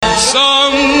Sometimes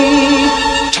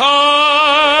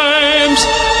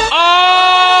I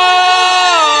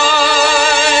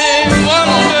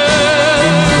wonder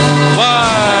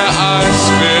why I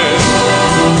spend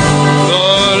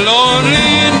the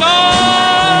lonely night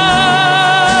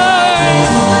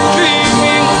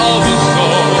dreaming of a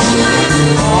song,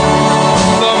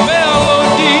 the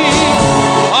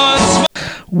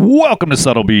melody. Welcome to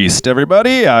Subtle Beast,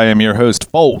 everybody. I am your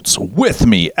host, Foltz. With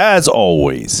me, as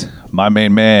always, my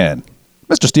main man,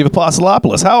 Mr. Steve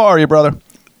Apostolopoulos. How are you, brother?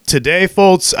 Today,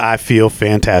 Foltz, I feel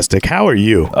fantastic. How are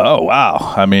you? Oh,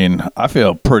 wow. I mean, I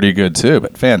feel pretty good, too,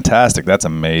 but fantastic. That's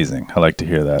amazing. I like to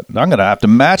hear that. I'm going to have to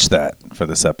match that for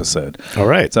this episode. All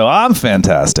right. So I'm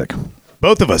fantastic.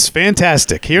 Both of us,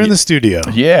 fantastic, here in the studio.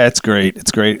 Yeah, it's great.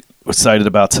 It's great. Excited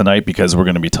about tonight because we're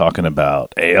going to be talking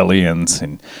about aliens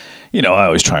and, you know, I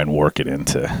always try and work it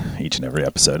into each and every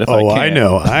episode if I can. I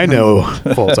know,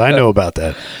 Foltz, I know about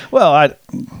that. Well,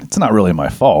 it's not really my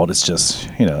fault. It's just,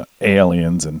 you know,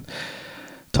 aliens and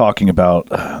talking about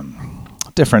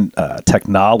different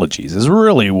technologies is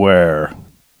really where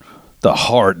the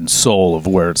heart and soul of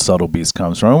where Subtle Beast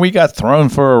comes from. And we got thrown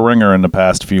for a ringer in the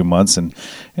past few months, and,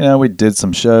 you know, we did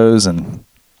some shows,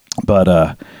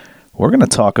 but we're going to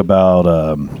talk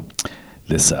about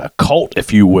this cult,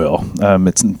 if you will.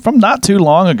 It's from not too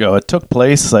long ago. It took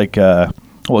place it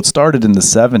started in the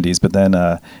 70s, but then,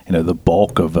 you know, the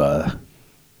bulk of,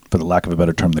 for the lack of a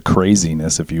better term, the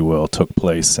craziness, if you will, took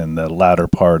place in the latter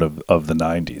part of the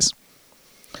 90s.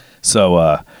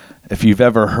 So if you've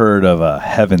ever heard of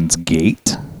Heaven's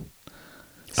Gate.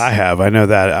 I have. I know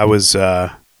that. I was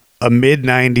a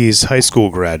mid-90s high school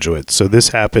graduate, so this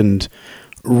happened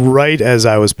right as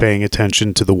I was paying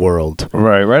attention to the world.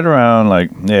 Right around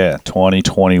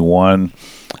 2021.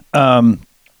 But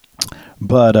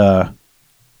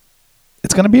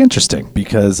it's going to be interesting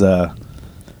because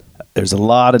there's a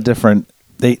lot of different,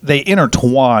 they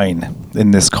intertwine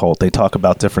in this cult. They talk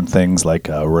about different things like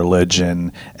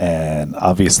religion and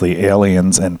obviously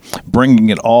aliens and bringing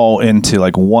it all into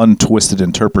like one twisted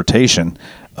interpretation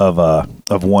of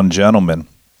one gentleman.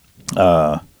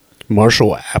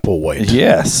 Marshall Applewhite.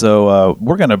 Yeah, so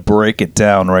we're going to break it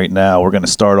down right now. We're going to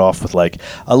start off with like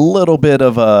a little bit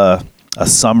of a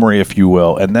summary, if you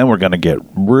will, and then we're going to get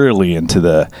really into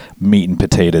the meat and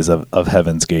potatoes of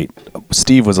Heaven's Gate.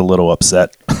 Steve was a little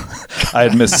upset. I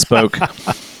had misspoke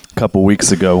a couple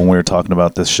weeks ago when we were talking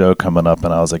about this show coming up,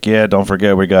 and I was like, yeah, don't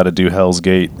forget we got to do Hell's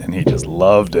Gate, and he just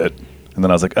loved it. And then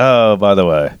I was like, oh, by the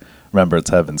way, remember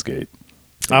it's Heaven's Gate.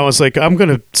 I was like, I'm going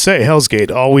to say Hell's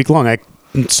Gate all week long.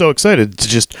 I'm so excited to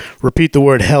just repeat the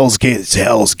word Hell's Gate. It's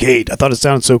Hell's Gate. I thought it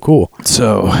sounded so cool.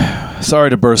 So, sorry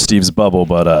to burst Steve's bubble,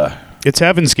 but it's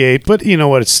Heaven's Gate, but you know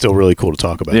what? It's still really cool to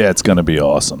talk about. Yeah, it's going to be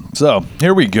awesome. So,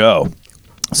 here we go.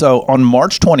 So, on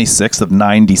March 26th of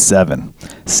 97,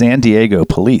 San Diego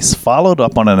police followed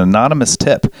up on an anonymous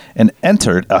tip and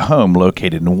entered a home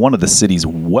located in one of the city's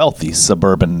wealthy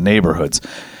suburban neighborhoods,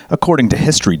 according to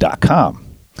History.com.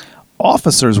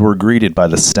 Officers were greeted by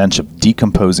the stench of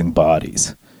decomposing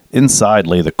bodies. Inside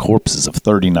lay the corpses of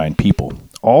 39 people,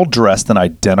 all dressed in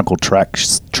identical track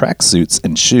suits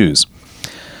and shoes.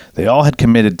 They all had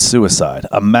committed suicide,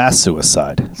 a mass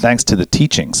suicide, thanks to the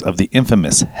teachings of the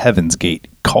infamous Heaven's Gate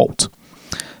cult.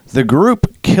 The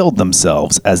group killed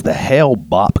themselves as the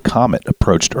Hale-Bopp comet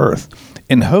approached Earth,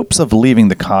 in hopes of leaving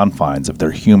the confines of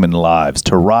their human lives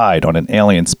to ride on an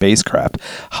alien spacecraft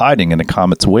hiding in a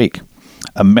comet's wake.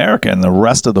 America and the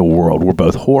rest of the world were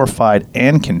both horrified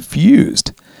and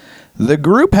confused. The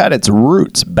group had its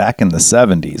roots back in the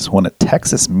 70s when a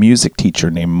Texas music teacher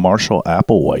named Marshall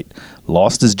Applewhite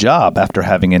lost his job after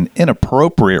having an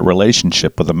inappropriate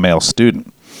relationship with a male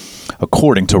student,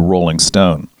 according to Rolling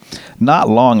Stone. Not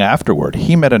long afterward,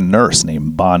 he met a nurse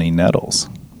named Bonnie Nettles.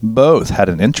 Both had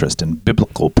an interest in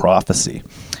biblical prophecy,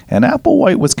 and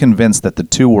Applewhite was convinced that the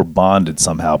two were bonded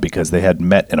somehow because they had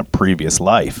met in a previous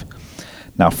life.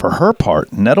 Now, for her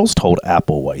part, Nettles told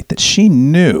Applewhite that she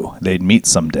knew they'd meet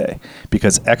someday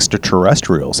because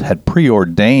extraterrestrials had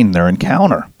preordained their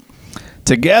encounter.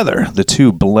 Together, the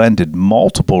two blended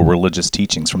multiple religious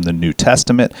teachings from the New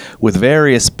Testament with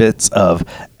various bits of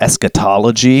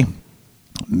eschatology,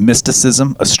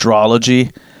 mysticism,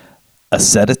 astrology,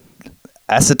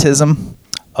 asceticism,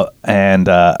 and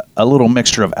a little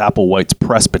mixture of Applewhite's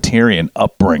Presbyterian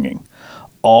upbringing.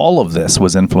 All of this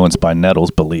was influenced by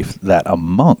Nettles' belief that a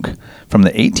monk from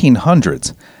the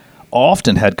 1800s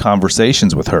often had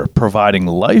conversations with her, providing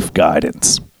life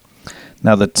guidance.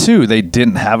 Now, the two, they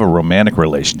didn't have a romantic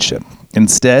relationship.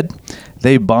 Instead,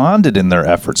 they bonded in their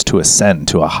efforts to ascend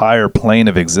to a higher plane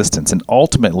of existence and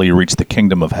ultimately reach the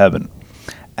kingdom of heaven.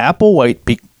 Applewhite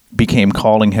became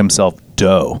calling himself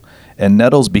Doe, and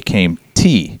Nettles became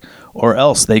T, or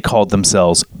else they called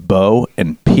themselves Bo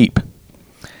and Peep.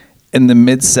 In the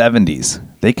mid-70s,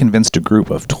 they convinced a group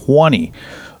of 20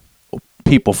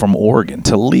 people from Oregon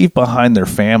to leave behind their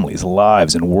families,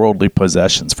 lives, and worldly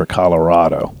possessions for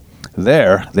Colorado.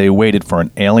 There, they waited for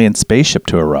an alien spaceship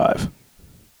to arrive.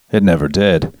 It never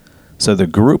did, so the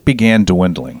group began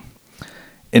dwindling.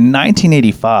 In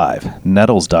 1985,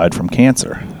 Nettles died from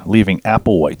cancer, leaving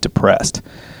Applewhite depressed.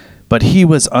 But he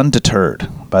was undeterred.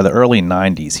 By the early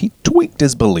 90s, he tweaked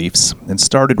his beliefs and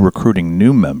started recruiting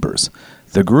new members.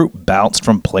 The group bounced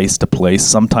from place to place,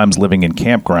 sometimes living in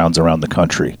campgrounds around the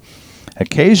country.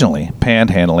 Occasionally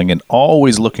panhandling and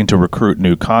always looking to recruit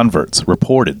new converts,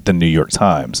 reported the New York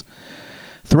Times.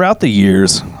 Throughout the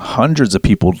years, hundreds of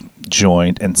people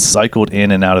joined and cycled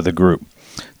in and out of the group.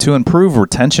 To improve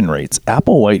retention rates,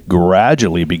 Applewhite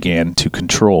gradually began to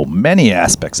control many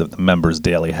aspects of the members'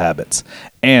 daily habits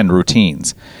and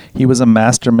routines. He was a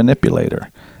master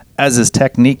manipulator. As his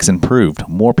techniques improved,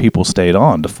 more people stayed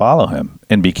on to follow him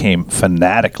and became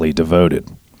fanatically devoted.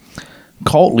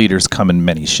 Cult leaders come in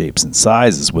many shapes and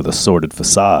sizes with assorted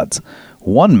facades.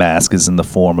 One mask is in the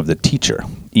form of the teacher,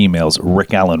 emails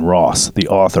Rick Allen Ross, the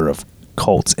author of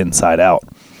Cults Inside Out.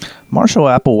 Marshall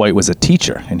Applewhite was a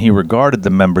teacher, and he regarded the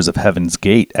members of Heaven's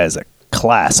Gate as a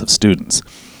class of students.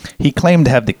 He claimed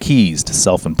to have the keys to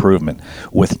self-improvement,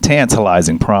 with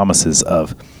tantalizing promises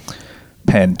of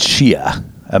Panchaea,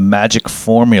 a magic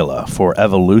formula for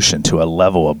evolution to a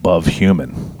level above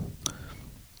human.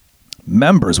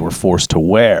 Members were forced to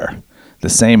wear the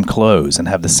same clothes and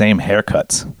have the same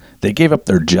haircuts. They gave up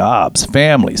their jobs,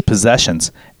 families,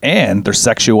 possessions, and their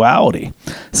sexuality.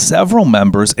 Several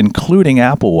members, including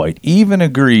Applewhite, even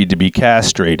agreed to be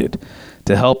castrated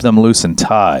to help them loosen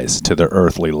ties to their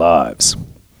earthly lives.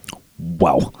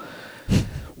 Wow.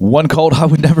 One cult I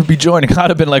would never be joining. I'd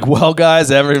have been like, well,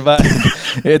 guys, everybody,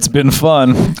 it's been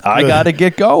fun. I got to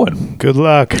get going. Good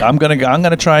luck. I'm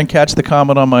gonna try and catch the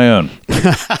comet on my own.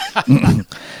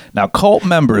 Now, cult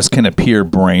members can appear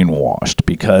brainwashed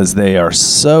because they are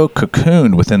so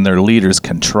cocooned within their leader's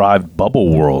contrived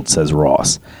bubble world, says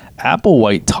Ross.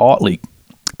 Applewhite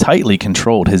tightly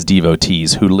controlled his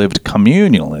devotees who lived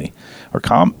communally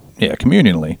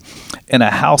in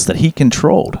a house that he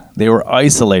controlled. They were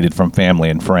isolated from family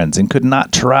and friends and could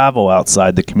not travel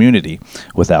outside the community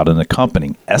without an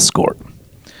accompanying escort.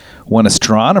 When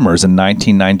astronomers in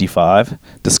 1995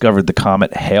 discovered the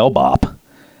comet Hale-Bopp,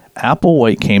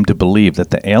 Applewhite came to believe that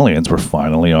the aliens were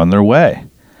finally on their way.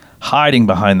 Hiding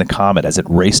behind the comet as it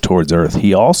raced towards Earth,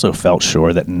 he also felt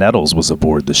sure that Nettles was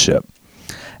aboard the ship.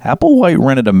 Applewhite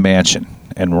rented a mansion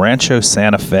in Rancho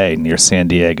Santa Fe near San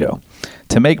Diego.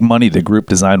 To make money, the group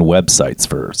designed websites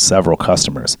for several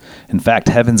customers. In fact,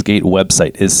 Heaven's Gate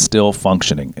website is still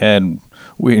functioning, and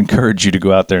we encourage you to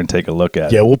go out there and take a look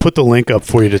at it. Yeah, we'll put the link up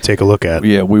for you to take a look at.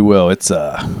 Yeah, we will. It's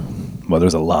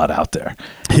there's a lot out there.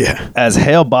 Yeah. As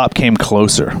Hale-Bopp came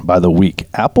closer by the week,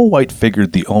 Applewhite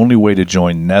figured the only way to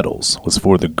join Nettles was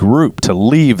for the group to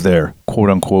leave their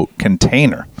quote-unquote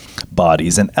container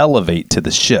bodies and elevate to the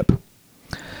ship.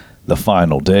 The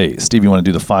final days. Steve, you want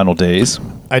to do the final days?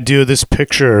 I do. This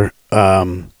picture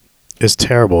is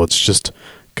terrible. It's just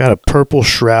got a purple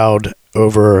shroud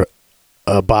over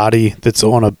a body that's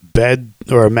on a bed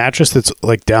or a mattress that's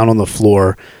like down on the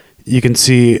floor. You can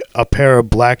see a pair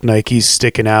of black Nikes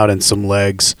sticking out and some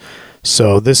legs.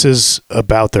 So this is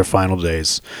about their final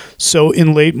days. So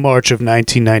in late March of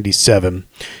 1997,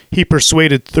 he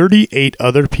persuaded 38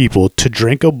 other people to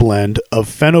drink a blend of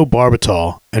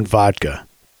phenobarbital and vodka,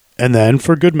 and then,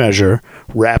 for good measure,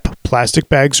 wrap plastic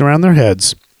bags around their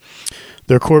heads.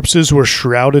 Their corpses were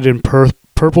shrouded in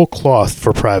purple cloth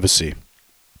for privacy.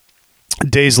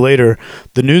 Days later,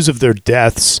 the news of their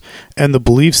deaths and the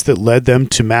beliefs that led them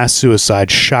to mass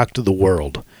suicide shocked the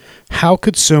world. How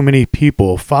could so many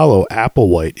people follow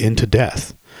Applewhite into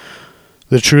death?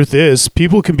 The truth is,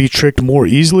 people can be tricked more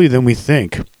easily than we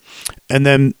think, and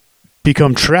then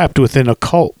become trapped within a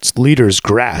cult's leader's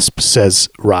grasp, says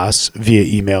Ross via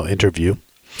email interview.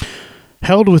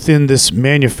 Held within this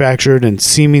manufactured and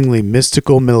seemingly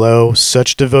mystical milieu,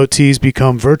 such devotees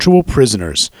become virtual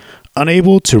prisoners,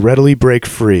 unable to readily break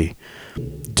free,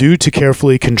 due to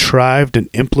carefully contrived and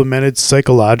implemented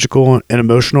psychological and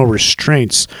emotional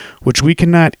restraints which we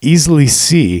cannot easily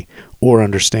see or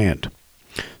understand.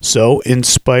 So, in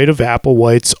spite of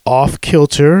Applewhite's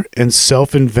off-kilter and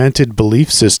self-invented belief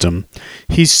system,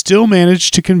 he still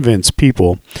managed to convince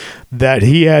people that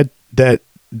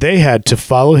they had to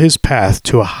follow his path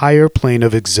to a higher plane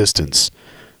of existence.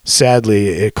 Sadly,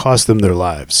 it cost them their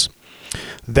lives.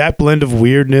 That blend of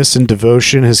weirdness and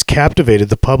devotion has captivated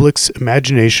the public's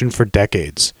imagination for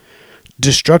decades.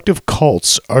 Destructive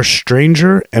cults are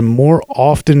stranger and more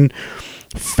often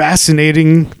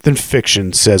fascinating than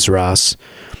fiction, says Ross.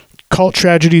 Cult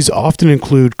tragedies often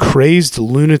include crazed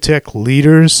lunatic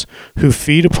leaders who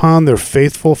feed upon their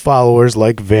faithful followers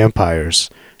like vampires,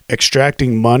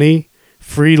 extracting money,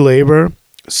 free labor,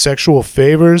 sexual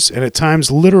favors, and at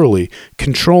times literally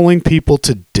controlling people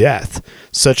to death,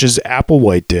 such as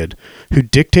Applewhite did, who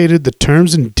dictated the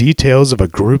terms and details of a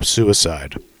group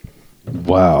suicide.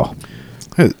 Wow.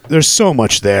 There's so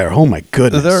much there. Oh my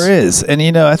goodness. There is. And,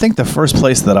 you know, I think the first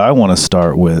place that I want to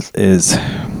start with is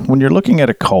when you're looking at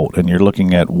a cult and you're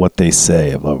looking at what they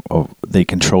say, they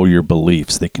control your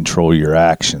beliefs, they control your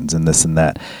actions and this and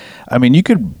that. I mean, you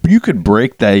could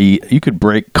break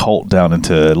cult down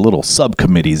into little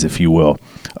subcommittees, if you will.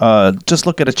 Just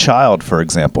look at a child, for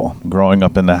example, growing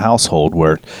up in a household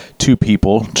where two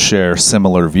people share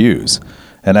similar views.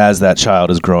 And as that child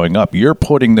is growing up, you're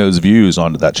putting those views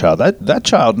onto that child. That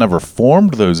child never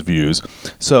formed those views.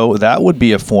 So that would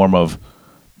be a form of,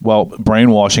 well,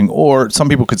 brainwashing, or some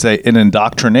people could say an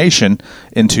indoctrination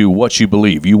into what you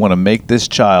believe. You want to make this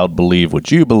child believe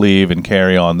what you believe and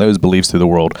carry on those beliefs through the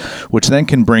world, which then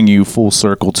can bring you full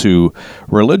circle to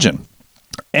religion.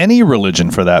 Any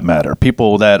religion, for that matter.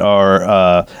 People that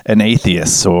are an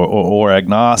atheist or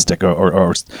agnostic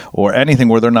or anything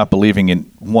where they're not believing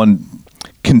in one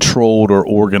controlled or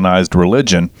organized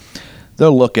religion,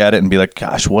 they'll look at it and be like,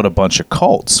 gosh, what a bunch of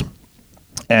cults.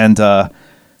 And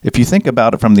if you think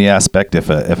about it from the aspect, if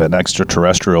an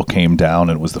extraterrestrial came down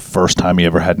and it was the first time he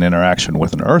ever had an interaction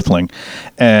with an earthling,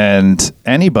 and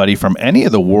anybody from any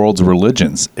of the world's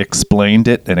religions explained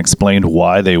it and explained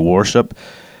why they worship,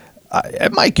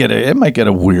 it might get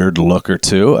a weird look or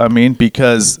two. I mean,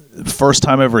 because first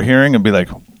time ever hearing and be like,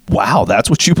 wow, that's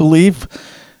what you believe?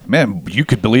 Man, you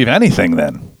could believe anything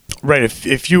then. Right.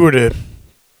 If you were to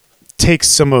take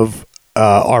some of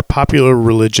our popular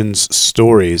religion's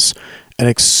stories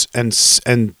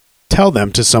and tell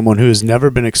them to someone who has never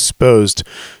been exposed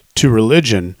to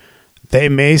religion, they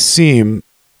may seem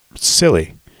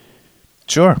silly.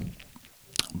 Sure.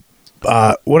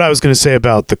 What I was going to say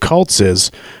about the cults is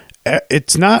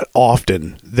it's not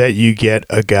often that you get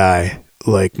a guy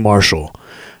like Marshall.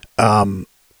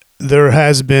 There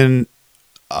has been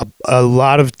a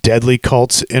lot of deadly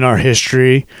cults in our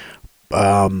history.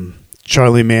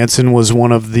 Charlie Manson was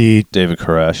one of the... David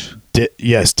Koresh.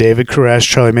 Yes, David Koresh.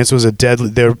 Charlie Manson was a deadly...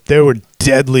 There were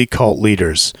deadly cult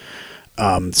leaders,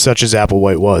 such as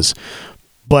Applewhite was.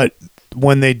 But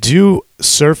when they do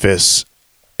surface,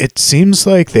 it seems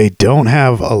like they don't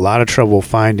have a lot of trouble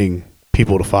finding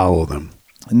people to follow them.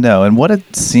 No, and what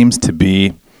it seems to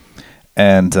be,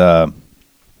 and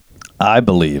I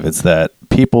believe it's that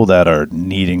people that are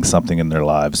needing something in their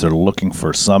lives, they're looking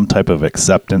for some type of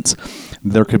acceptance.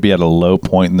 There could be at a low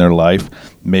point in their life.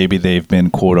 Maybe they've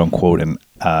been, quote unquote, an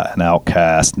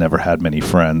outcast, never had many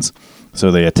friends.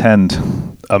 So they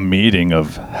attend a meeting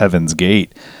of Heaven's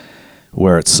Gate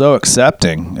where it's so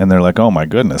accepting and they're like, oh my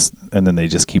goodness. And then they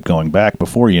just keep going back.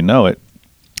 Before you know it,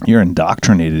 you're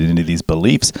indoctrinated into these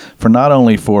beliefs for not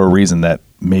only for a reason that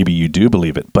maybe you do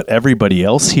believe it, but everybody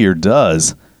else here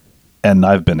does. And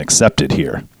I've been accepted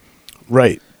here.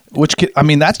 Right. Which,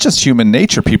 that's just human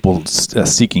nature, people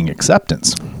seeking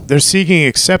acceptance. They're seeking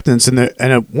acceptance, and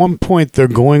at one point they're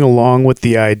going along with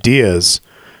the ideas,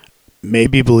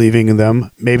 maybe believing in them,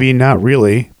 maybe not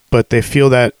really, but they feel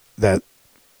that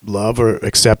love or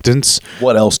acceptance.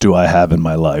 What else do I have in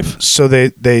my life? So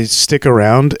they stick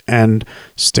around and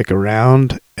stick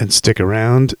around and stick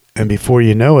around, and before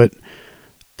you know it,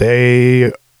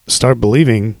 they start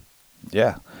believing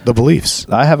the beliefs.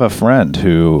 I have a friend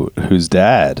whose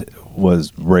dad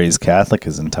was raised Catholic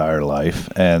his entire life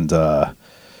and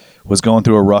was going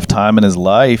through a rough time in his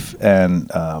life, and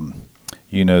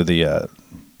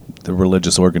the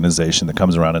religious organization that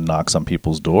comes around and knocks on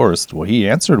people's doors. Well, he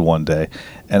answered one day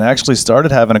and actually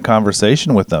started having a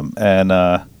conversation with them,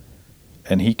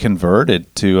 and he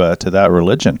converted to that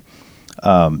religion.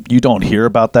 You don't hear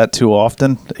about that too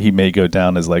often. He may go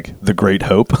down as like the Great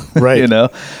Hope, right?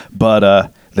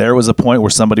 But there was a point where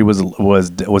somebody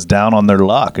was down on their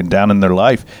luck and down in their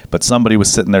life, but somebody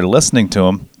was sitting there listening to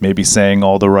him, maybe saying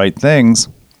all the right things.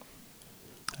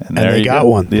 And there they got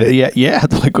one. Yeah.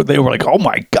 Like they were like, "Oh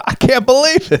my God, I can't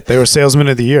believe it!" They were Salesman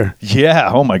of the Year.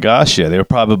 Yeah. Oh my gosh. Yeah. They were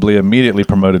probably immediately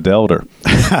promoted to elder.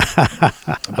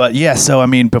 But yeah. So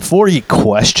before you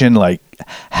question, like,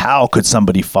 how could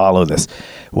somebody follow this?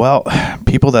 Well,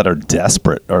 people that are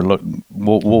desperate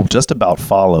will just about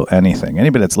follow anything.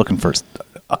 Anybody that's looking for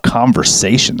a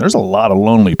conversation. There's a lot of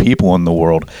lonely people in the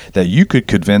world that you could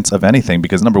convince of anything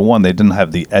because, number one, they didn't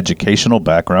have the educational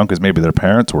background because maybe their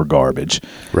parents were garbage.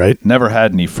 Right. Never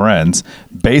had any friends.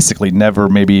 Basically, never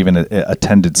maybe even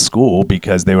attended school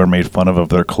because they were made fun of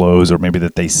their clothes or maybe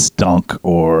that they stunk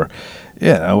or,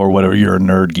 or whatever. You're a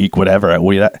nerd, geek, whatever.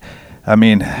 I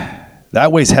mean,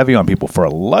 that weighs heavy on people for a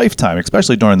lifetime,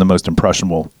 especially during the most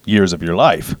impressionable years of your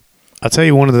life. I'll tell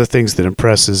you one of the things that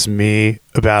impresses me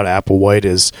about Applewhite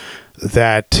is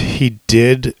that he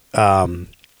did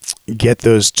get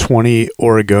those 20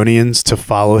 Oregonians to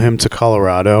follow him to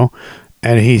Colorado,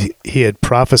 and he had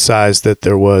prophesized that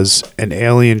there was an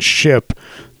alien ship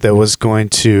that was going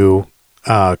to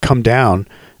come down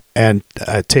and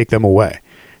take them away.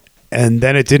 And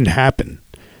then it didn't happen.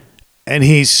 And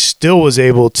he still was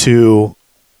able to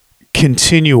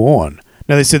continue on.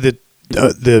 Now, they said that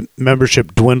the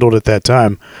membership dwindled at that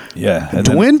time. Yeah.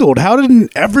 Dwindled? How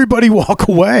didn't everybody walk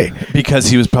away? Because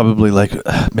he was probably like,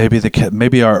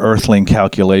 maybe our Earthling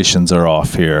calculations are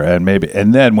off here.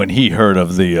 And then when he heard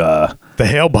of the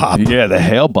Hale Bop. Yeah, the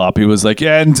Hale Bop, he was like,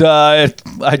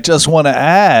 I just want to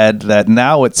add that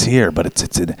now it's here, but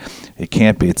it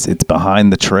can't be. It's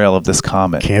behind the trail of this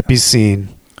comet. Can't be seen.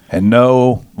 And I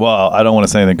don't want to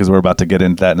say anything because we're about to get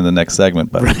into that in the next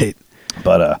segment. But right.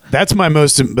 But that's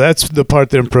the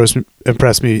part that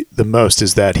impressed me the most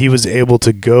is that he was able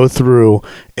to go through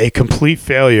a complete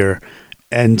failure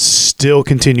and still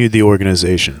continue the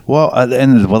organization. Well,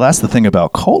 that's the thing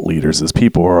about cult leaders is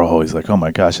people are always like, oh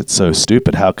my gosh, it's so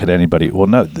stupid. How could anybody? Well,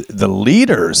 no, the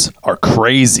leaders are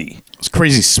crazy. It's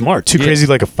crazy smart, too crazy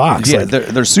like a fox. Yeah,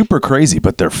 they're super crazy,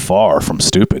 but they're far from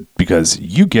stupid because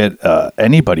you get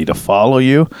anybody to follow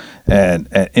you, and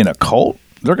in a cult,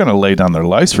 they're going to lay down their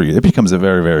lives for you. It becomes a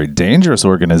very, very dangerous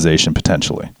organization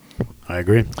potentially. I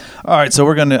agree. All right, so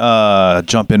we're going to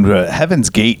jump into Heaven's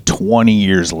Gate 20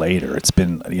 years later. It's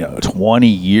been 20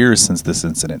 years since this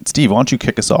incident. Steve, why don't you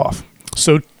kick us off?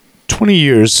 So 20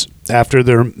 years after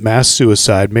their mass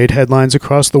suicide made headlines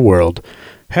across the world,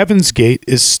 Heaven's Gate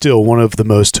is still one of the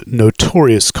most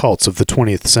notorious cults of the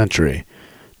 20th century,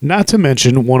 not to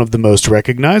mention one of the most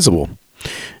recognizable.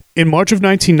 In March of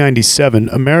 1997,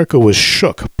 America was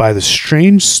shook by the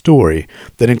strange story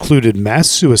that included mass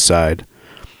suicide,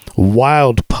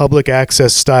 wild public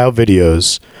access style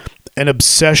videos, an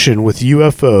obsession with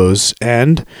UFOs,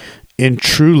 and, in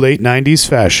true late 90s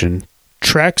fashion,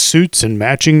 tracksuits and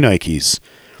matching Nikes.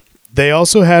 They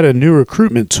also had a new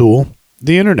recruitment tool,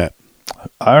 the internet.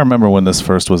 I remember when this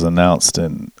first was announced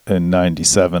in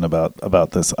 97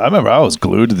 about this. I remember I was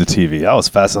glued to the TV. I was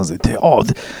fascinated. I was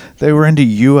like, they were into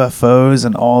UFOs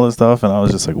and all this stuff. And I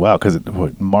was just like, wow, because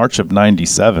March of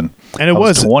 97. And it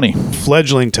was 20.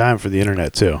 Fledgling time for the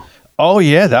internet, too. Oh,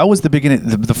 yeah. That was the beginning.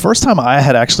 The first time I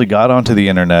had actually got onto the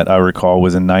internet, I recall,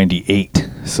 was in 98.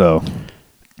 So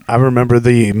I remember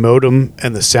the modem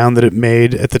and the sound that it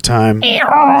made at the time.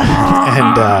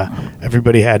 And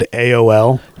everybody had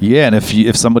AOL. Yeah, and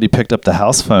if somebody picked up the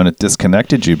house phone, it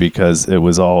disconnected you because it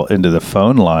was all into the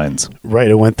phone lines. Right,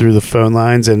 it went through the phone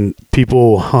lines, and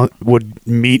people would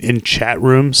meet in chat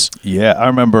rooms. Yeah, I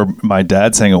remember my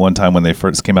dad saying at one time when they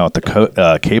first came out with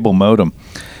the cable modem,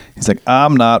 he's like,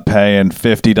 I'm not paying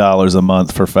 $50 a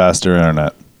month for faster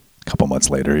internet. A couple months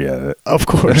later, yeah. Of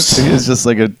course. It's just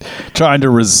like trying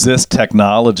to resist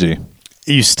technology.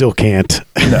 You still can't.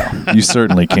 No, you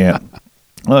certainly can't.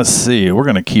 Let's see. We're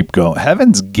going to keep going.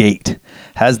 Heaven's Gate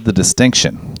has the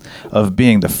distinction of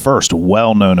being the first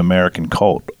well-known American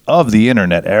cult of the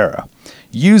internet era,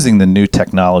 using the new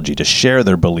technology to share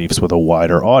their beliefs with a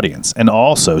wider audience and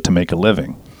also to make a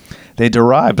living. They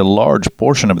derived a large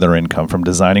portion of their income from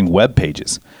designing web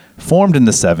pages. Formed in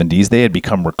the 70s, they had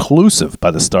become reclusive by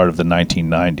the start of the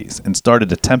 1990s and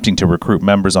started attempting to recruit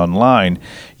members online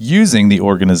using the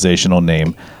organizational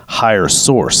name Higher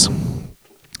Source.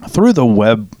 Through the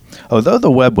web, although the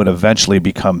web would eventually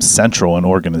become central in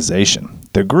organization,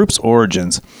 the group's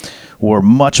origins were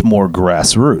much more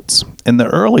grassroots. In the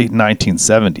early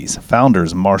 1970s,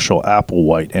 founders Marshall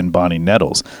Applewhite and Bonnie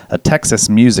Nettles, a Texas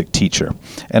music teacher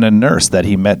and a nurse that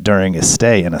he met during a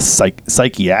stay in a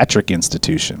psychiatric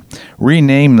institution,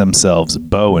 renamed themselves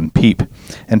Bo and Peep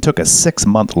and took a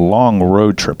 6-month-long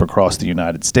road trip across the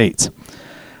United States.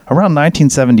 Around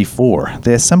 1974,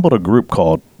 they assembled a group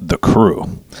called The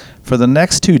Crew. For the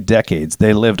next 2 decades,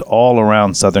 they lived all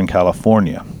around Southern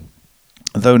California.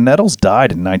 Though Nettles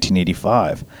died in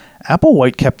 1985,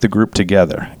 Applewhite kept the group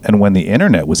together, and when the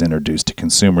internet was introduced to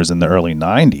consumers in the early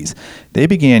 90s, they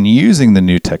began using the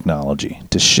new technology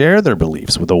to share their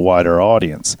beliefs with a wider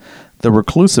audience. The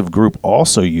reclusive group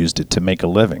also used it to make a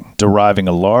living, deriving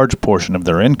a large portion of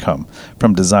their income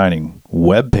from designing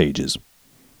web pages.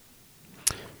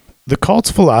 The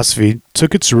cult's philosophy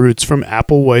took its roots from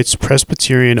Applewhite's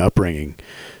Presbyterian upbringing.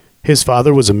 His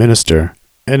father was a minister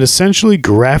and essentially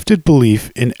grafted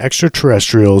belief in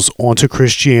extraterrestrials onto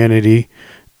Christianity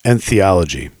and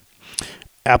theology.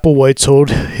 Applewhite told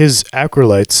his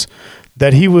acolytes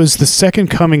that he was the second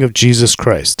coming of Jesus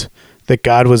Christ, that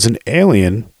God was an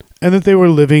alien, and that they were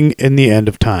living in the end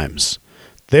of times.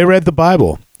 They read the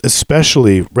Bible,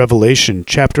 especially Revelation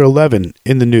chapter 11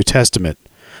 in the New Testament,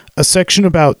 a section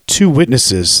about two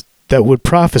witnesses that would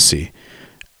prophesy.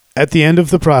 At the end of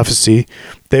the prophecy,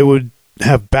 they would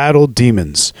have battled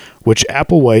demons, which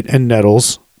Applewhite and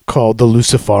Nettles called the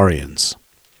Luciferians.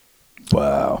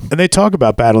 Wow. And they talk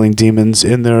about battling demons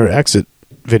in their exit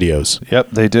videos.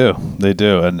 Yep, they do. They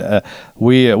do. And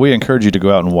we encourage you to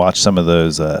go out and watch some of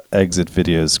those exit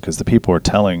videos, because the people are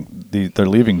they're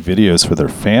leaving videos for their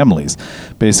families,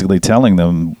 basically telling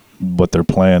them what their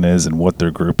plan is and what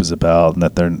their group is about, and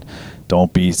that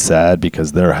don't be sad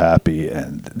because they're happy.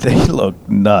 And they look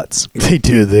nuts. They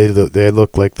do. They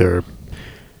look like they're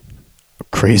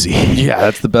crazy. Yeah,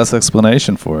 that's the best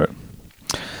explanation for it.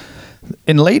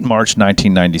 In late March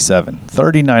 1997,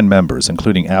 39 members,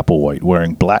 including Applewhite,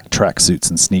 wearing black tracksuits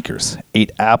and sneakers,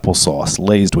 ate applesauce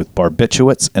laced with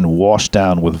barbiturates and washed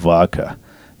down with vodka.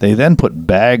 They then put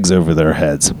bags over their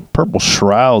heads, purple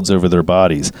shrouds over their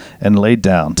bodies, and laid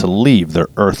down to leave their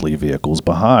earthly vehicles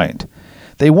behind.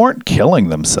 They weren't killing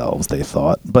themselves, they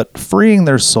thought, but freeing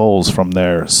their souls from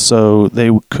there so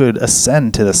they could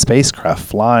ascend to the spacecraft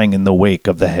flying in the wake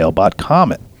of the Hale-Bopp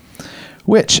comet,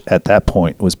 which, at that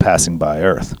point, was passing by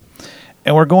Earth,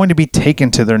 and were going to be taken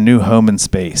to their new home in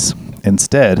space.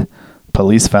 Instead,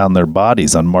 police found their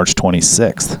bodies on March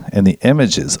 26th, and the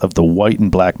images of the white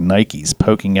and black Nikes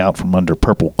poking out from under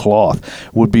purple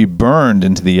cloth would be burned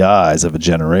into the eyes of a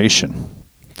generation.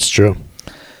 It's true.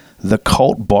 The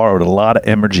cult borrowed a lot of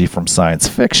imagery from science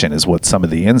fiction, is what some of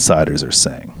the insiders are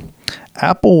saying.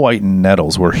 Applewhite and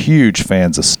Nettles were huge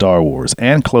fans of Star Wars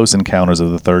and Close Encounters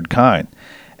of the Third Kind,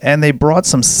 and they brought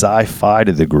some sci-fi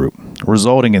to the group,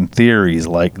 resulting in theories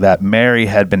like that Mary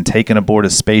had been taken aboard a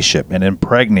spaceship and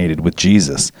impregnated with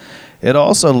Jesus. It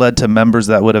also led to members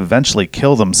that would eventually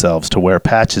kill themselves to wear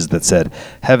patches that said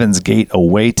Heaven's Gate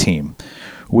Away Team,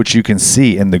 which you can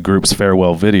see in the group's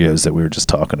farewell videos that we were just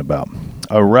talking about.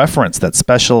 A reference that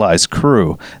specialized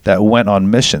crew that went on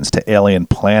missions to alien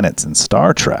planets in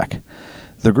Star Trek.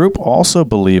 The group also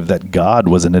believed that God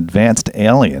was an advanced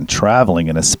alien traveling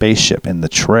in a spaceship in the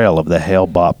trail of the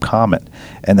Hale-Bopp comet,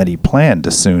 and that he planned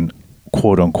to soon,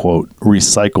 quote-unquote,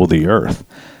 recycle the Earth.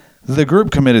 The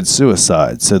group committed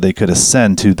suicide so they could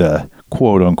ascend to the,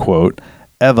 quote-unquote,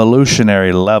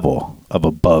 evolutionary level of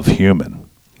above human.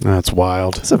 That's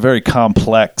wild. It's a very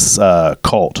complex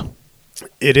cult.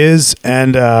 It is,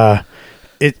 and the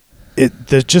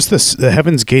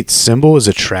Heaven's Gate symbol is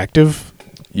attractive.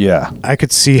 Yeah. I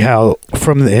could see how,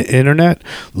 from the internet,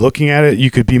 looking at it, you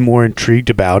could be more intrigued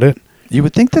about it. You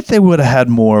would think that they would have had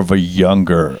more of a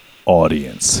younger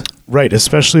audience. Right,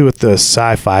 especially with the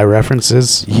sci-fi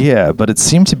references. Yeah, but it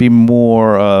seemed to be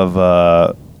more of,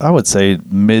 I would say,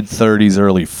 mid-30s,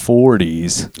 early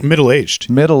 40s. Middle-aged.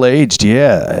 Middle-aged,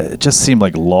 yeah. It just seemed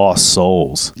like lost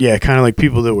souls. Yeah, kind of like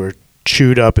people that were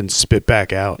chewed up and spit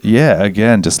back out. Yeah,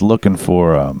 again, just looking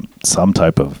for some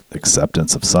type of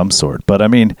acceptance of some sort. But I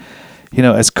mean,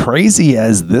 as crazy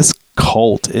as this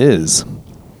cult is,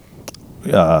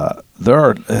 there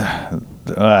are.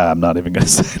 I'm not even going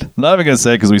to say it. I'm not even going to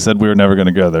say it because we said we were never going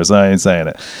to go there, so I ain't saying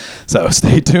it. So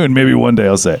stay tuned. Maybe one day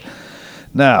I'll say it.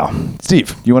 Now,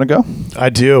 Steve, you want to go?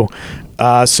 I do.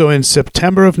 So in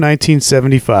September of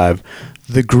 1975,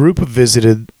 the group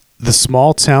visited the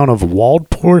small town of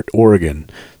Waldport, Oregon,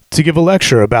 to give a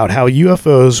lecture about how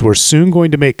UFOs were soon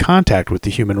going to make contact with the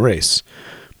human race.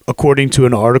 According to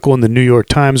an article in the New York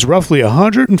Times, roughly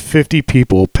 150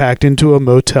 people packed into a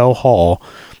motel hall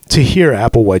to hear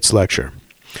Applewhite's lecture.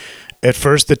 At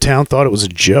first, the town thought it was a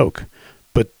joke,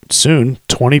 but soon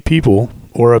 20 people,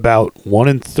 or about 1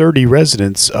 in 30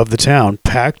 residents of the town,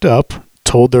 packed up,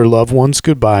 told their loved ones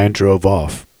goodbye, and drove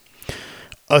off.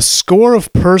 A score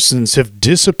of persons have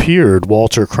disappeared,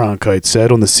 Walter Cronkite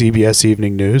said on the CBS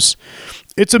Evening News.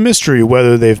 It's a mystery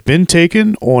whether they've been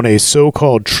taken on a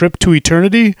so-called trip to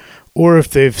eternity or if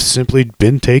they've simply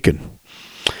been taken.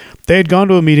 They had gone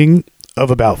to a meeting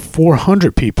of about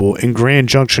 400 people in Grand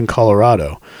Junction,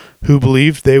 Colorado, who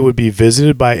believed they would be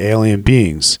visited by alien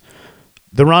beings.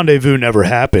 The rendezvous never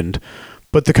happened,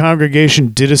 but the congregation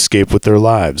did escape with their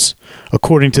lives.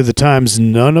 According to the Times,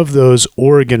 none of those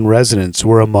Oregon residents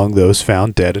were among those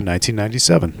found dead in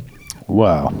 1997.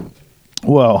 Wow.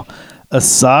 Well,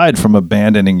 aside from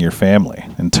abandoning your family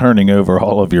and turning over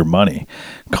all of your money,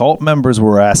 cult members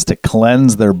were asked to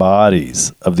cleanse their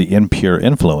bodies of the impure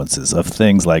influences of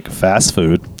things like fast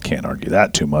food, can't argue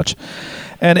that too much,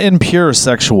 and impure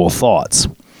sexual thoughts.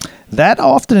 That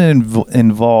often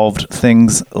involved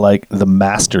things like the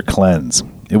Master Cleanse.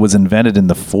 It was invented in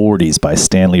the 40s by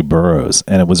Stanley Burroughs,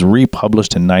 and it was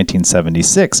republished in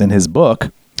 1976 in his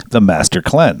book, The Master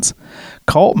Cleanse.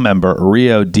 Cult member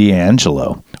Rio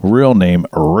D'Angelo, real name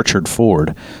Richard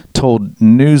Ford, told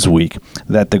Newsweek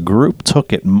that the group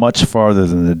took it much farther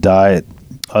than the diet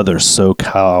other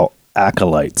so-called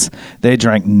acolytes. They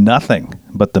drank nothing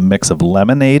but the mix of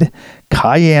lemonade,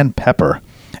 cayenne pepper,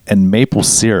 and maple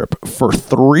syrup for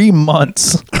 3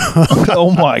 months.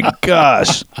 Oh my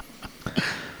gosh.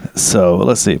 So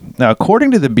let's see. Now,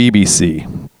 according to the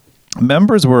BBC,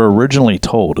 members were originally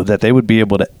told that they would be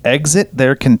able to exit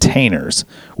their containers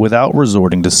without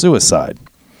resorting to suicide.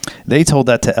 They told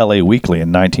that to LA Weekly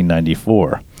in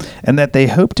 1994, and that they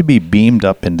hoped to be beamed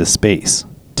up into space,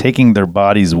 taking their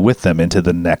bodies with them into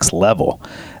the next level,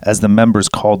 as the members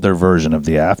called their version of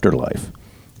the afterlife.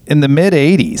 In the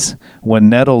mid-'80s, when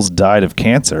Nettles died of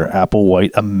cancer, Applewhite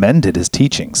amended his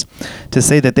teachings to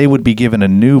say that they would be given a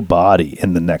new body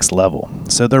in the next level,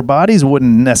 so their bodies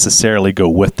wouldn't necessarily go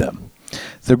with them.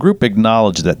 The group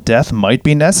acknowledged that death might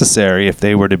be necessary if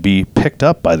they were to be picked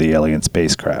up by the alien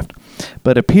spacecraft,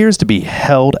 but appears to be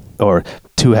held out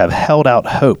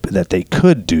hope that they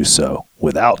could do so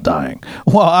without dying.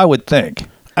 Well, I would think.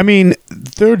 I mean,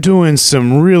 they're doing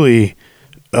some really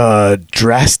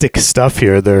drastic stuff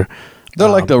here. They're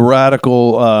like the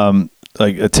radical,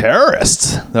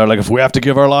 terrorists. They're like, if we have to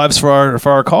give our lives for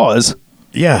our cause.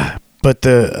 Yeah, but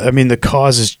the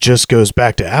cause just goes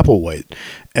back to Applewhite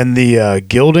and the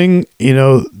gilding.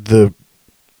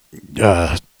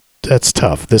 That's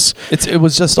tough. It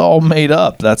was just all made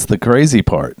up. That's the crazy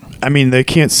part. I mean, they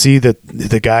can't see that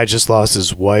the guy just lost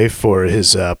his wife or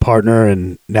his partner,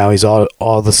 and now he's all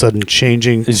of a sudden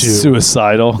changing He's to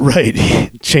suicidal, right?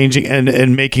 Changing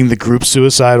and making the group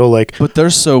suicidal. But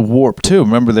they're so warped too.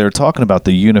 Remember, they were talking about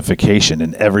the unification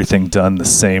and everything done the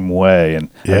same way, and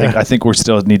yeah. I think we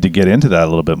still need to get into that a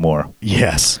little bit more.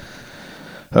 Yes.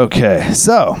 Okay,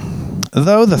 so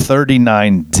though the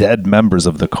 39 dead members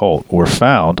of the cult were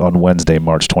found on Wednesday,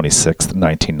 March 26,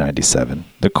 1997,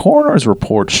 the coroner's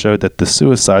report showed that the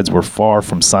suicides were far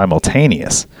from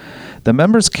simultaneous. The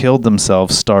members killed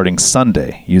themselves starting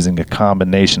Sunday using a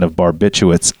combination of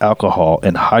barbiturates, alcohol,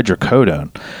 and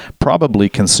hydrocodone, probably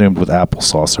consumed with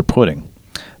applesauce or pudding.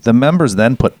 The members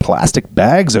then put plastic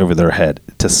bags over their head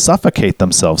to suffocate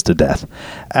themselves to death,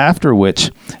 after which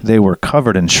they were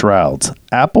covered in shrouds.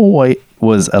 Applewhite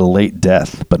was a late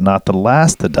death, but not the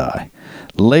last to die.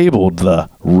 Labeled the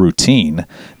routine,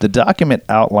 the document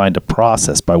outlined a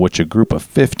process by which a group of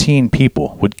 15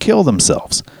 people would kill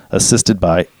themselves, assisted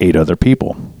by 8 other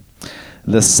people.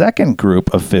 The second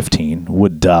group of 15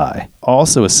 would die,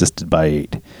 also assisted by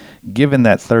 8. Given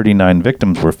that 39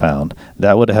 victims were found,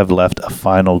 that would have left a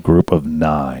final group of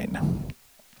 9.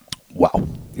 Wow.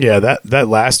 Yeah, that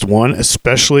last one,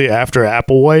 especially after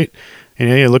Applewhite,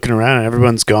 you're looking around and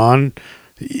everyone's gone.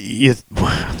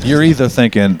 You're either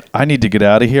thinking, I need to get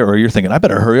out of here, or you're thinking, I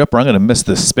better hurry up or I'm going to miss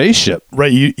this spaceship.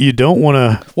 Right. You don't want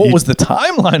to. What was the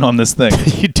timeline on this thing?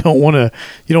 You don't want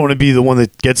to be the one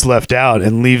that gets left out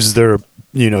and leaves their,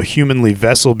 humanly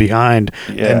vessel behind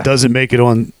and doesn't make it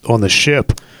on the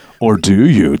ship. Or do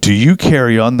you? Do you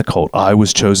carry on the cult? I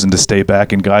was chosen to stay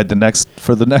back and guide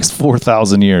for the next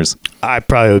 4,000 years. I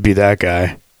probably would be that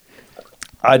guy.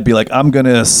 I'd be like, I'm going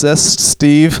to assist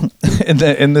Steve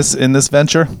in this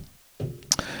venture.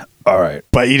 All right.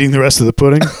 By eating the rest of the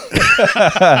pudding?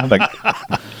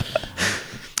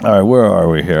 All right, where are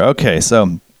we here? Okay,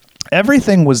 so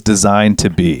everything was designed to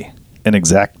be an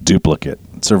exact duplicate.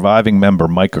 Surviving member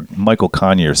Michael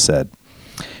Conyer said,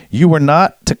 "You were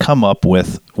not to come up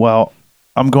with, well,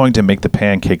 I'm going to make the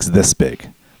pancakes this big.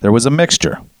 There was a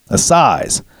mixture, a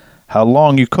size, how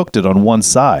long you cooked it on one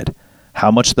side, how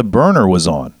much the burner was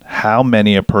on, how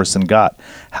many a person got,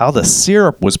 how the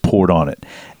syrup was poured on it.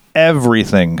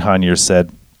 Everything," Conyer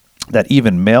said, "that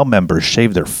even male members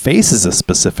shave their faces a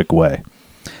specific way.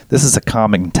 This is a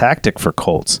common tactic for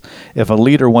cults. If a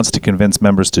leader wants to convince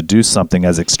members to do something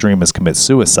as extreme as commit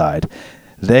suicide,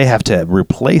 they have to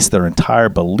replace their entire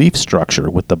belief structure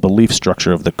with the belief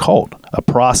structure of the cult, a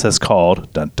process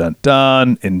called, dun dun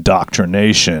dun,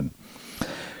 indoctrination."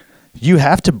 You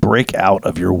have to break out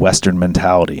of your Western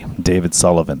mentality, David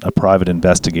Sullivan, a private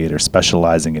investigator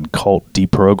specializing in cult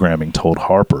deprogramming, told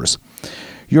Harper's.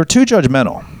 You're too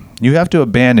judgmental. You have to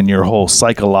abandon your whole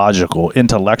psychological,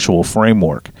 intellectual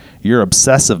framework. Your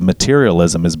obsessive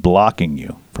materialism is blocking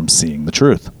you from seeing the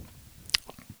truth.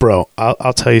 Bro,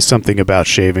 I'll tell you something about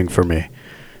shaving for me.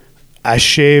 I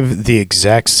shave the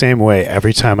exact same way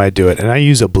every time I do it, and I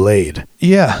use a blade.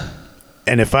 Yeah.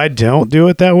 And if I don't do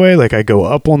it that way, like I go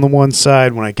up on the one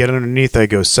side, when I get underneath, I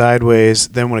go sideways.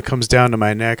 Then when it comes down to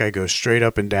my neck, I go straight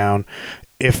up and down.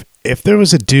 If there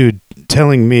was a dude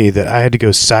telling me that I had to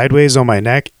go sideways on my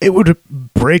neck, it would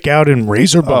break out in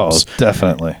razor bumps. Oh,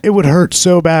 definitely. It would hurt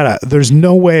so bad. There's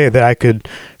no way that I could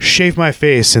shave my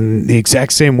face in the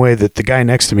exact same way that the guy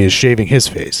next to me is shaving his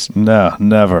face. No,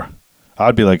 never.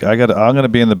 I'd be like, I'm gonna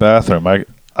be in the bathroom.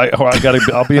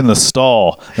 I'll be in the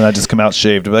stall, and I just come out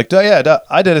shaved. I'd be like, oh, yeah,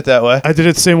 I did it that way. I did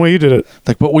it the same way you did it.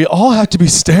 Like, but we all have to be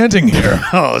standing here.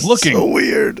 Oh, it's looking so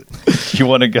weird. You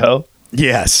want to go?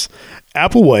 Yes.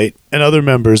 Applewhite and other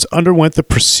members underwent the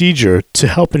procedure to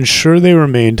help ensure they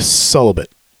remained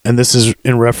celibate. And this is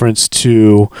in reference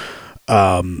to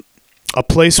a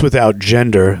place without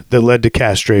gender that led to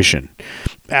castration.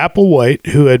 Applewhite,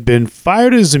 who had been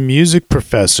fired as a music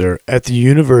professor at the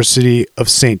University of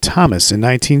St. Thomas in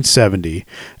 1970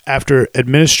 after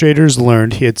administrators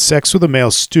learned he had sex with a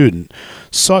male student,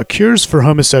 sought cures for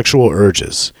homosexual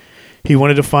urges. He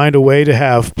wanted to find a way to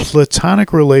have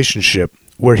platonic relationship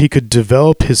where he could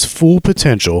develop his full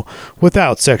potential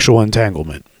without sexual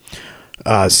entanglement,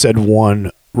 said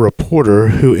one reporter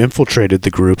who infiltrated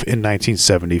the group in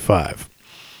 1975.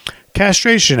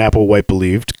 Castration, Applewhite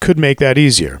believed, could make that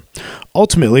easier.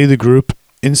 Ultimately, the group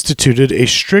instituted a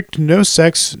strict no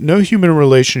sex, no human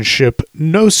relationship,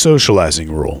 no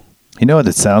socializing rule. You know what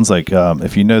it sounds like?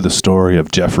 If you know the story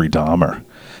of Jeffrey Dahmer,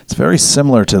 it's very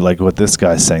similar to like what this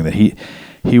guy's saying, that he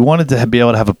wanted to be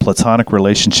able to have a platonic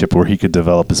relationship where he could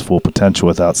develop his full potential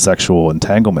without sexual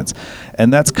entanglements.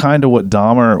 And that's kind of what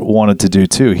Dahmer wanted to do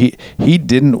too. He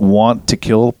didn't want to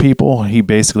kill people. He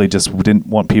basically just didn't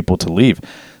want people to leave.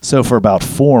 So for about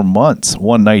 4 months,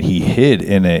 one night he hid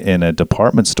in a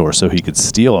department store so he could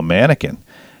steal a mannequin,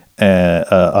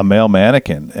 a male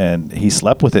mannequin, and he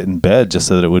slept with it in bed just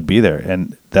so that it would be there.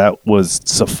 And that was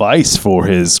suffice for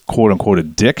his quote unquote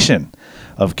addiction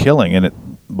of killing.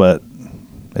 But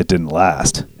it didn't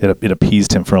last. It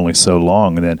appeased him for only so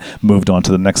long, and then moved on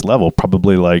to the next level.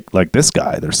 Probably like this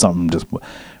guy. There's something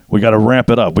we got to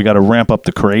ramp it up. We got to ramp up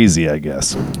the crazy, I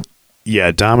guess.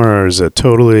 Yeah, Dahmer is a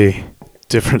totally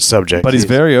different subject. But he's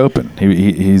very open.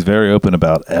 He's very open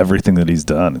about everything that he's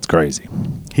done. It's crazy.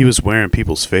 He was wearing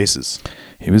people's faces.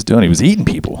 He was eating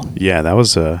people. Yeah, that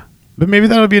was but maybe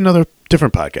that'll be another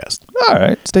different podcast. All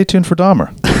right. Stay tuned for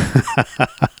Dahmer.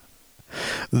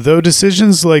 Though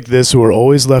decisions like this were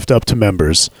always left up to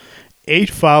members, 8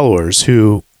 followers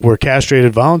who were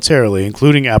castrated voluntarily,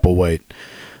 including Applewhite,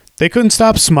 they couldn't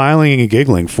stop smiling and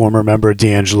giggling, former member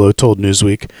D'Angelo told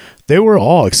Newsweek. They were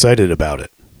all excited about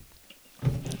it.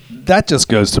 That just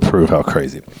goes to prove how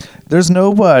crazy. There's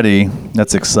nobody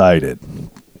that's excited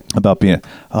about being,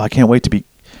 I can't wait to be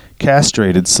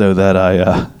castrated so that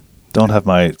I don't have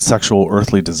my sexual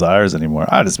earthly desires anymore.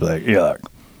 I just be like, yeah, look,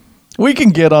 we can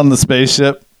get on the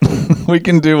spaceship. We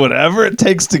can do whatever it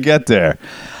takes to get there.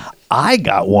 I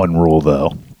got one rule,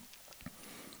 though.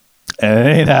 And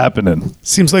it ain't happening.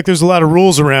 Seems like there's a lot of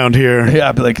rules around here. Yeah,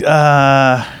 I'd be like,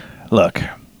 look,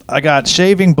 I got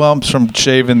shaving bumps from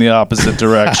shaving the opposite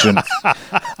direction.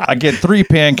 I get 3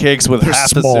 pancakes with They're half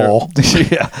small. a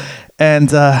syrup. Yeah. And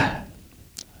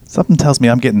something tells me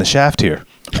I'm getting the shaft here.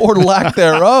 Or lack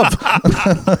thereof.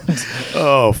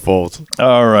 Oh, Folt.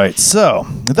 All right. So,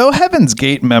 though Heaven's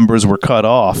Gate members were cut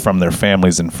off from their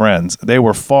families and friends, they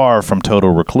were far from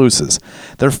total recluses.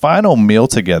 Their final meal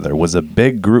together was a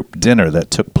big group dinner that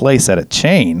took place at a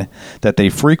chain that they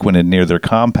frequented near their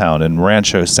compound in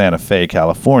Rancho Santa Fe,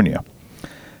 California.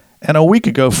 And a week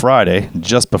ago Friday,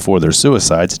 just before their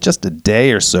suicides, just a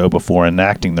day or so before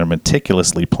enacting their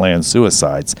meticulously planned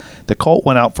suicides, the cult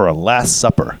went out for a last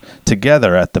supper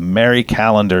together at the Mary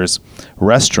Callender's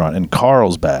restaurant in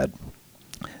Carlsbad.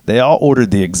 They all ordered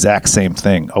the exact same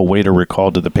thing, a waiter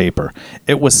recalled to the paper.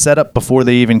 It was set up before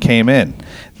they even came in.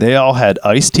 They all had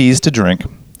iced teas to drink,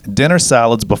 dinner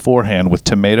salads beforehand with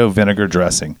tomato vinegar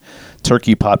dressing,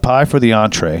 turkey pot pie for the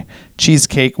entree,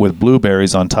 cheesecake with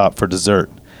blueberries on top for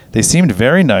dessert. They seemed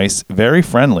very nice, very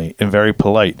friendly, and very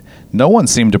polite. No one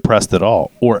seemed depressed at all,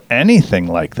 or anything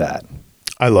like that.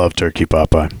 I love turkey pot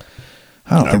pie.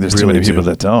 I don't think there's too many people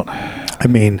that don't. I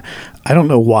mean, I don't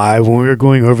know why. When we were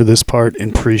going over this part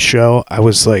in pre-show, I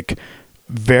was like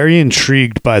very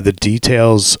intrigued by the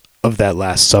details of that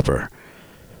Last Supper.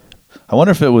 I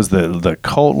wonder if it was the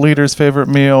cult leader's favorite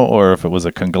meal or if it was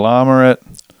a conglomerate.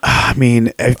 I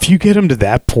mean, if you get him to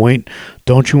that point,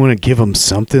 don't you want to give him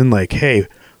something like, hey,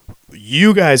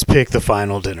 you guys pick the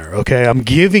final dinner, okay? I'm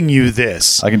giving you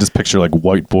this. I can just picture like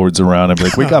whiteboards around and be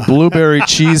like, we got blueberry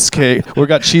cheesecake. We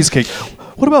got cheesecake.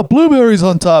 What about blueberries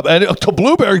on top? And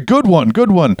blueberry, good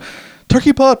one.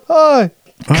 Turkey pot pie.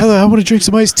 I want to drink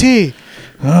some iced tea.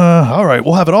 All right,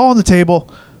 we'll have it all on the table.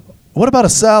 What about a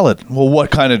salad? Well,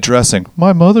 what kind of dressing?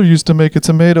 My mother used to make a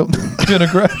tomato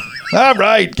vinaigrette. All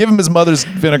right, give him his mother's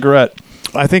vinaigrette.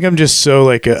 I think I'm just so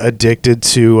like addicted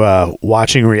to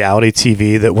watching reality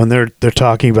TV that when they're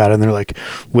talking about it and they're like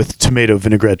with tomato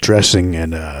vinaigrette dressing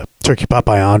and turkey pot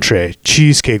pie entree,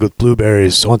 cheesecake with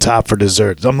blueberries on top for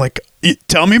dessert. I'm like,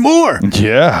 tell me more.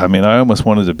 Yeah, I mean, I almost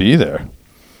wanted to be there.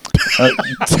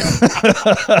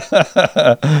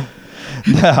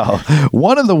 Now,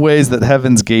 one of the ways that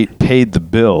Heaven's Gate paid the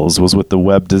bills was with the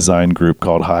web design group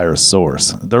called Higher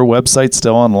Source. Their website's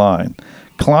still online.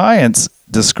 Clients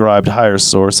described Higher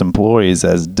Source employees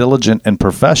as diligent and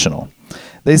professional.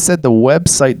 They said the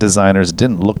website designers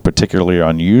didn't look particularly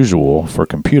unusual for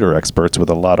computer experts with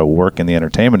a lot of work in the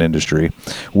entertainment industry,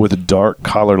 with dark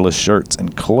collarless shirts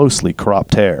and closely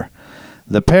cropped hair.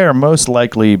 The pair most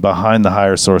likely behind the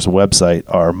Higher Source website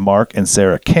are Mark and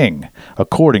Sarah King,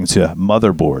 according to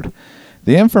Motherboard.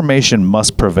 The information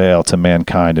must prevail to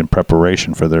mankind in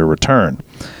preparation for their return,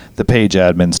 the page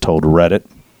admins told Reddit.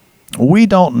 We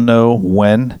don't know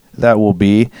when that will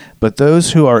be, but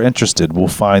those who are interested will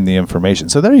find the information.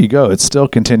 So there you go. It's still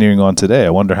continuing on today. I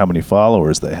wonder how many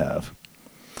followers they have.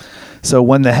 So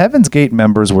when the Heaven's Gate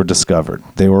members were discovered,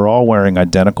 they were all wearing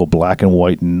identical black and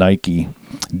white Nike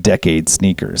Decade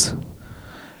sneakers.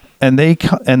 And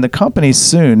the company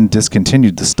soon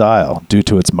discontinued the style due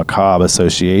to its macabre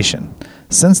association.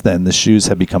 Since then, the shoes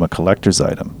have become a collector's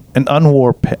item. An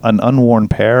unworn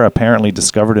pair, apparently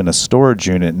discovered in a storage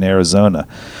unit in Arizona,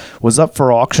 was up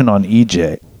for auction on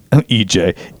eBay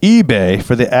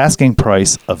for the asking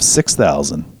price of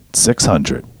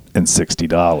 $6,660.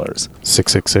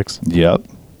 $666. Yep.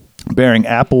 Bearing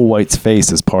Applewhite's face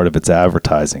as part of its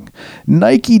advertising.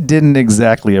 Nike didn't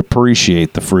exactly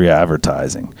appreciate the free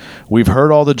advertising. We've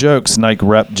heard all the jokes, Nike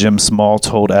rep Jim Small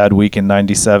told Adweek in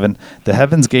 97. The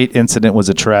Heaven's Gate incident was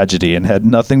a tragedy and had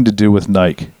nothing to do with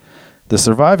Nike. The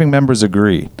surviving members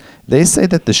agree. They say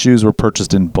that the shoes were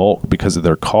purchased in bulk because of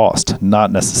their cost,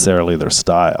 not necessarily their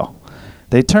style.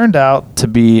 It turned out to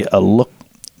be a look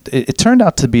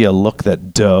that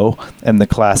Doe and the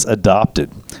class adopted,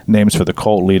 names for the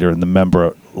cult leader and the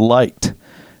member liked.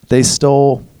 They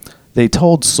told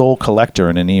Soul Collector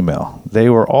in an email. They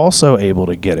were also able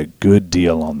to get a good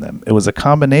deal on them. It was a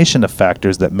combination of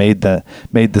factors that made the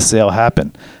sale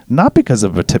happen, not because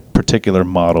of a particular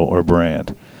model or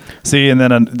brand.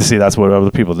 That's what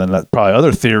other people, probably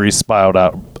other theories spiraled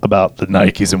out about the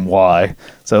Nikes and why.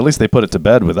 So at least they put it to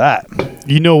bed with that.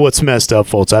 You know what's messed up,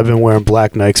 folks? I've been wearing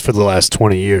black Nikes for the last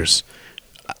 20 years.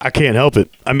 I can't help it.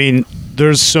 I mean,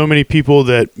 there's so many people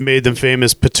that made them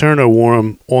famous. Paterno wore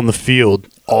them on the field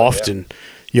often. Yeah.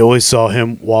 You always saw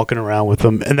him walking around with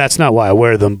them, and that's not why I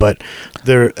wear them, but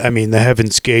the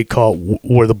Heaven's Gate cult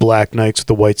wore the black Nikes with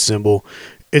the white symbol.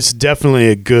 It's definitely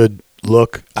a good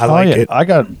look. I like it. I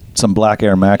got some black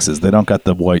Air Maxes. They don't got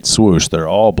the white swoosh. They're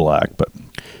all black, but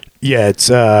yeah,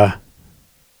 it's I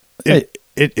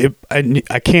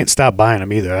can't stop buying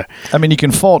them either. I mean, you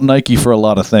can fault Nike for a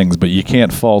lot of things, but you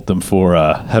can't fault them for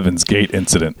a Heaven's Gate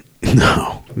incident.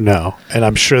 No, and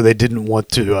I'm sure they didn't want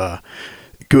to,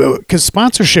 because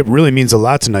sponsorship really means a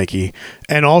lot to Nike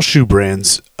and all shoe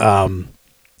brands.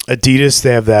 Adidas,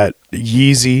 they have that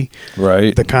Yeezy,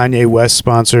 right? The Kanye West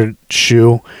sponsored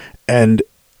shoe. And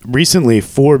recently,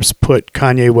 Forbes put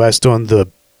Kanye West on the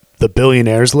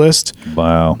billionaires list.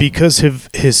 Wow. Because of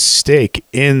his stake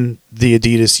in the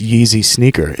Adidas Yeezy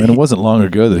sneaker. And it wasn't long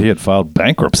ago that he had filed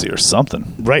bankruptcy or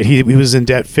something. Right. He was in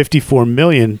debt $54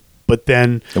 million, but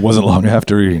then... It wasn't long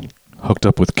after he hooked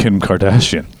up with Kim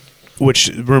Kardashian. Which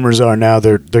rumors are now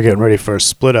they're getting ready for a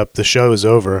split up. The show is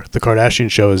over. The Kardashian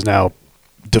show is now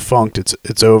defunct.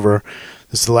 It's over.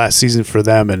 This is the last season for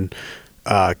them, and...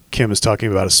 Kim is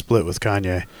talking about a split with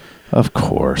Kanye. Of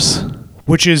course.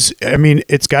 Which is, I mean,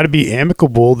 it's got to be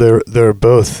amicable. They're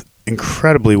both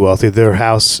incredibly wealthy. Their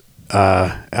house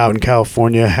out in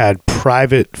California had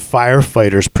private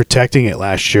firefighters protecting it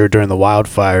last year during the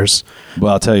wildfires.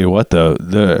 Well, I'll tell you what, though.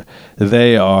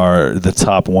 They are the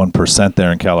top 1%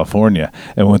 there in California.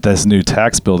 And with this new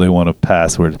tax bill they want to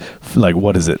pass, where, like,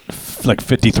 what is it? Like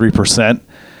 53%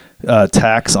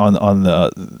 tax on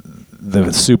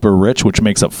the super rich, which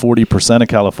makes up 40% of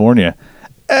California.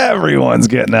 Everyone's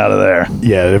getting out of there.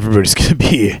 Yeah, everybody's going to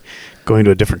be going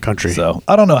to a different country. So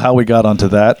I don't know how we got onto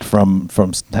that from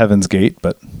Heaven's Gate,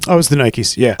 but Oh, it was the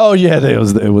Nikes. Yeah. oh yeah, it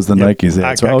was the Yep. Nikes. Yeah, I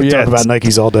that's could right. Oh yeah, talk about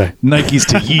Nikes all day. Nikes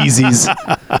to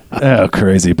Yeezys. Oh,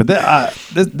 crazy. But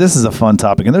this is a fun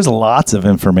topic, and there's lots of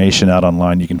information out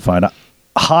online you can find. I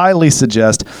highly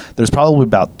suggest there's probably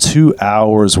about 2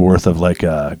 hours worth of like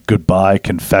goodbye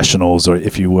confessionals, or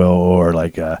if you will, or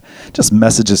like just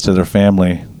messages to their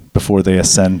family before they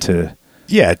ascend to.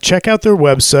 Yeah, check out their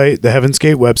website, the Heaven's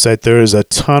Gate website. There is a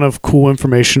ton of cool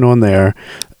information on there.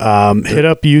 Hit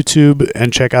up YouTube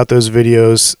and check out those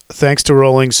videos. Thanks to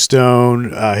Rolling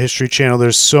Stone, History Channel.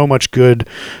 There's so much good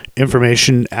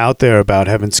information out there about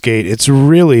Heaven's Gate. It's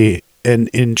really an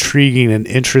intriguing and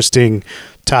interesting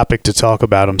topic to talk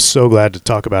about. I'm so glad to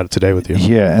talk about it today with you.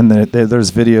 Yeah, and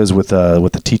there's videos with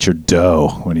the teacher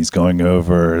Doe when he's going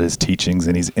over his teachings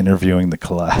and he's interviewing the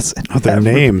class. Oh, their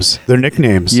names, their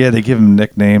nicknames. Yeah, they give him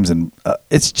nicknames, and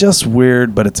it's just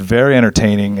weird, but it's very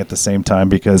entertaining at the same time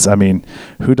because, I mean,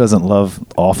 who doesn't love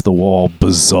off-the-wall,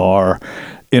 bizarre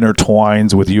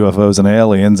intertwines with UFOs and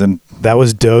aliens? And That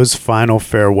was Doe's final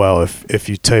farewell. If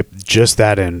you type just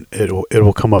that in, it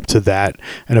will come up to that,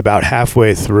 and about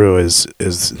halfway through is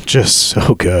just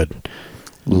so good.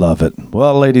 love it.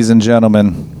 Well, ladies and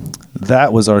gentlemen,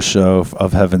 that was our show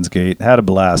of Heaven's Gate. Had a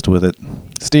blast with it.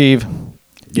 Steve,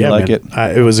 you like man.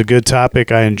 it? It was a good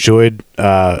topic. I enjoyed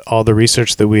all the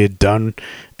research that we had done,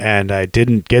 and I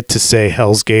didn't get to say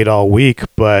Hell's Gate all week,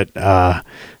 but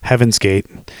Heaven's Gate.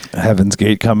 Heaven's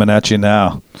Gate coming at you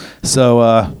now.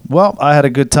 So, well, I had a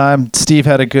good time. Steve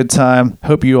had a good time.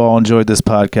 Hope you all enjoyed this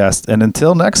podcast. And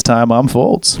until next time, I'm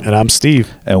Foltz. And I'm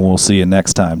Steve. And we'll see you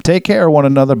next time. Take care of one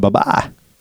another. Bye-bye.